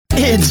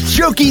It's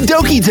Jokey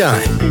Dokey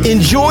time.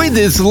 Enjoy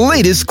this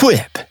latest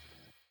quip.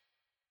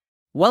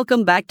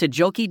 Welcome back to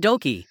Jokey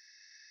Dokey.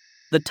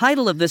 The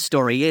title of this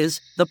story is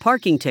The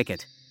Parking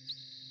Ticket.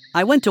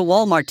 I went to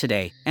Walmart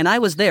today, and I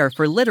was there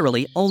for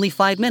literally only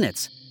 5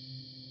 minutes.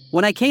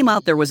 When I came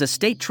out, there was a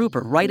state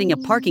trooper writing a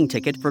parking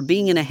ticket for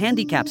being in a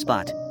handicap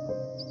spot.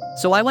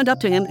 So I went up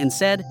to him and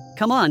said,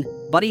 "Come on,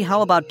 buddy,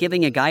 how about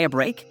giving a guy a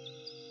break?"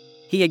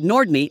 He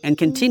ignored me and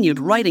continued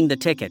writing the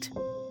ticket.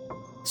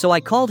 So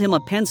I called him a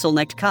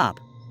pencil-necked cop.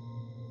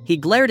 He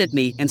glared at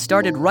me and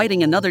started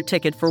writing another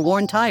ticket for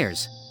worn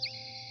tires.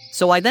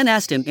 So I then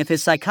asked him if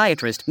his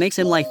psychiatrist makes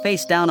him lie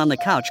face down on the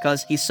couch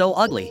cause he's so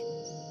ugly.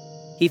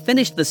 He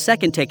finished the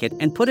second ticket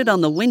and put it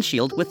on the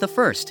windshield with the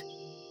first.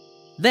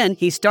 Then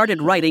he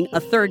started writing a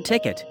third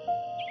ticket.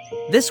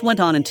 This went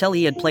on until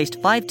he had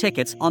placed 5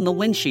 tickets on the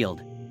windshield.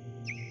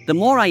 The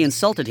more I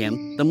insulted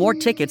him, the more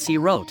tickets he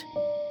wrote.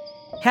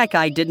 Heck,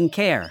 I didn't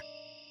care.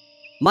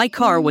 My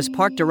car was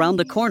parked around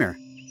the corner.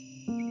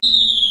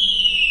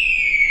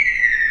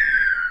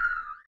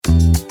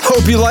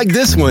 Hope you like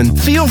this one.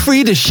 Feel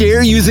free to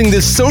share using the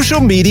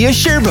social media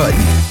share button.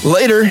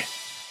 Later.